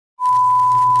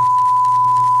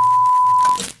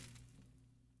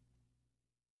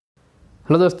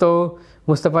Hello दोस्तों,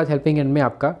 Mustafa helping hand में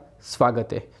आपका स्वागत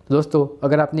है। तो दोस्तों,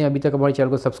 अगर आपने अभी तक हमारे चैनल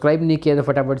को सब्सक्राइब नहीं किया तो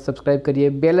फटाफट सब्सक्राइब करिए,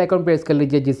 बेल आइकन प्रेस कर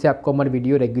लीजिए जिससे आपको हमारी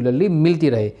वीडियो रेगुलरली मिलती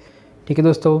रहे। ठीक है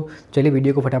दोस्तों, चलिए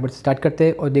वीडियो को फटाफट स्टार्ट करते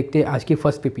हैं और देखते हैं आज की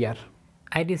first PPR।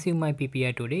 I received my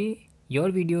PPR today. Your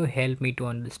video helped me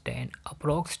to understand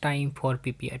approx time for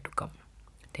PPR to come.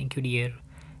 Thank you dear.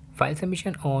 File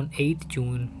submission on 8th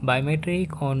June, biometric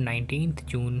on 19th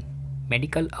June,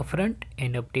 medical upfront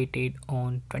and updated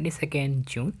on 22nd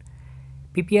June.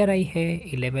 PPR आई है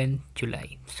 11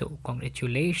 जुलाई. So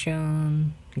congratulations.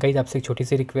 Guys, आपसे एक छोटी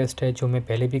सी request है जो मैं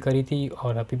पहले भी करी थी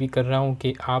और अभी भी कर रहा हूँ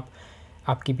कि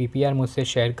आपकी PPR मुझसे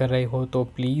शेयर कर रहे हो तो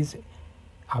प्लीज़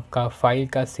आपका फ़ाइल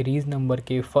का सीरीज़ नंबर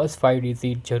के फर्स्ट 5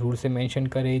 डिजिट ज़रूर से मेंशन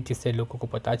करें, जिससे लोगों को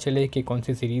पता चले कि कौन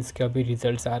सी सीरीज़ के अभी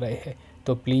रिज़ल्ट्स आ रहे हैं।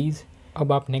 तो प्लीज़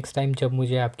अब आप नेक्स्ट टाइम जब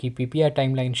मुझे आपकी PPR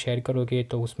टाइमलाइन शेयर करोगे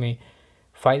तो उसमें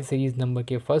फ़ाइल सीरीज़ नंबर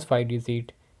के फर्स्ट 5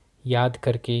 डिजिट याद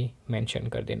करके मेंशन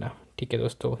कर देना। ठीक है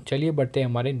दोस्तों, चलिए बढ़ते हैं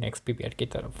हमारे नेक्स्ट PPR की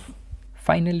तरफ।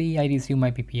 Finally, I received my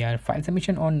PPR. File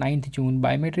submission on 9th June,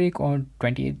 biometric on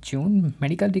 28th June,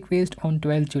 medical request on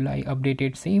 12th July,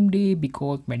 updated same day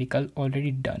because medical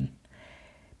already done.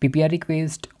 PPR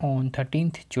request on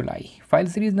 13th July. File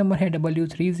series number है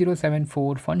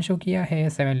W3074, fund show किया है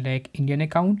 7 lakh Indian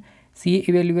account, CA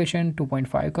evaluation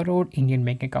 2.5 crore, Indian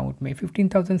bank account में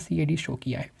 15,000 CAD show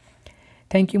किया है।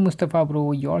 Thank you Mustafa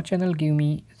bro, your channel give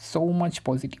me so much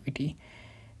positivity.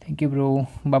 Thank you bro.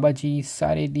 बाबा जी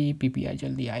सारे दी PPR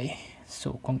जल्दी आए।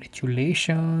 So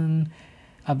congratulation.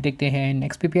 अब देखते हैं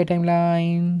next PPR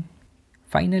timeline.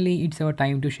 Finally it's our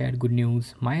time to share good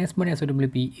news. My husband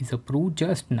SOWP is approved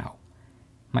just now.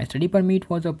 My study permit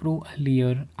was approved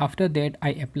earlier. After that,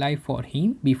 I applied for him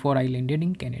before I landed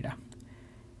in Canada.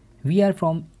 We are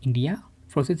from India.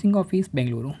 Processing office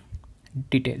Bengaluru.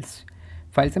 Details.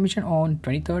 File submission on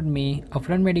 23rd May,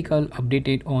 upfront medical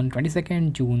updated on 22nd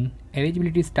June,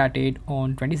 eligibility started on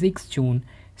 26th June,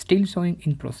 still showing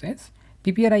in process.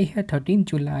 PPR आई है 13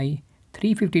 जुलाई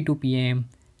 3:52 PM.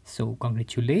 So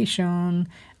congratulations.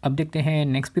 अब देखते हैं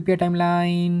next PPR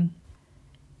timeline.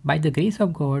 By the grace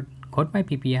of God, got my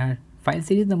PPR. File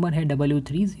series number है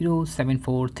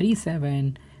W307437.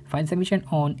 File submission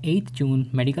on 8th June,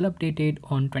 medical updated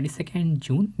on 22nd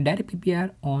June, direct PPR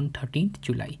on 13th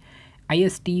July.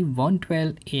 IST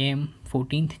 1:12 AM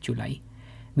 14th July.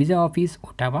 Visa office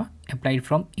Ottawa, applied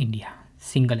from India,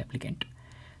 single applicant.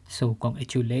 So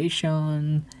congratulations.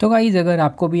 तो guys, अगर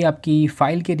आपको भी आपकी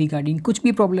file के regarding कुछ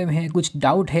भी problem है, कुछ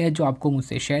डाउट है जो आपको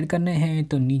मुझसे शेयर करने हैं,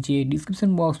 तो नीचे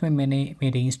डिस्क्रिप्शन बॉक्स में मैंने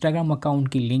मेरे इंस्टाग्राम अकाउंट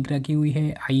की लिंक रखी हुई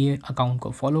है। आइए अकाउंट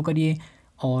को फॉलो करिए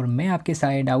और मैं आपके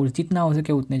सारे डाउट्स जितना हो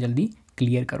सके उतने जल्दी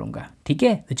क्लियर करूँगा। ठीक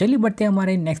है, तो चलिए बढ़ते हैं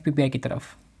हमारे नेक्स्ट PPR की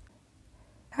तरफ।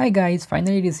 Hi guys,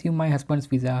 finally received my husband's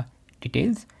visa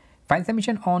details. File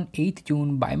submission on 8th June,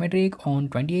 biometric on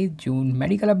 28th June,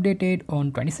 medical updated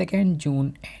on 22nd June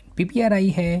and PPR आई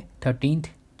है 13th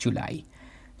July.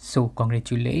 So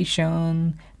congratulations.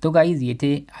 तो गाइज, ये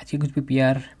थे आज के कुछ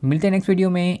PPR। मिलते हैं नेक्स्ट वीडियो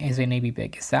में ऐसे नई PPR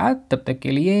के साथ। तब तक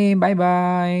के लिए बाय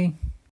बाय।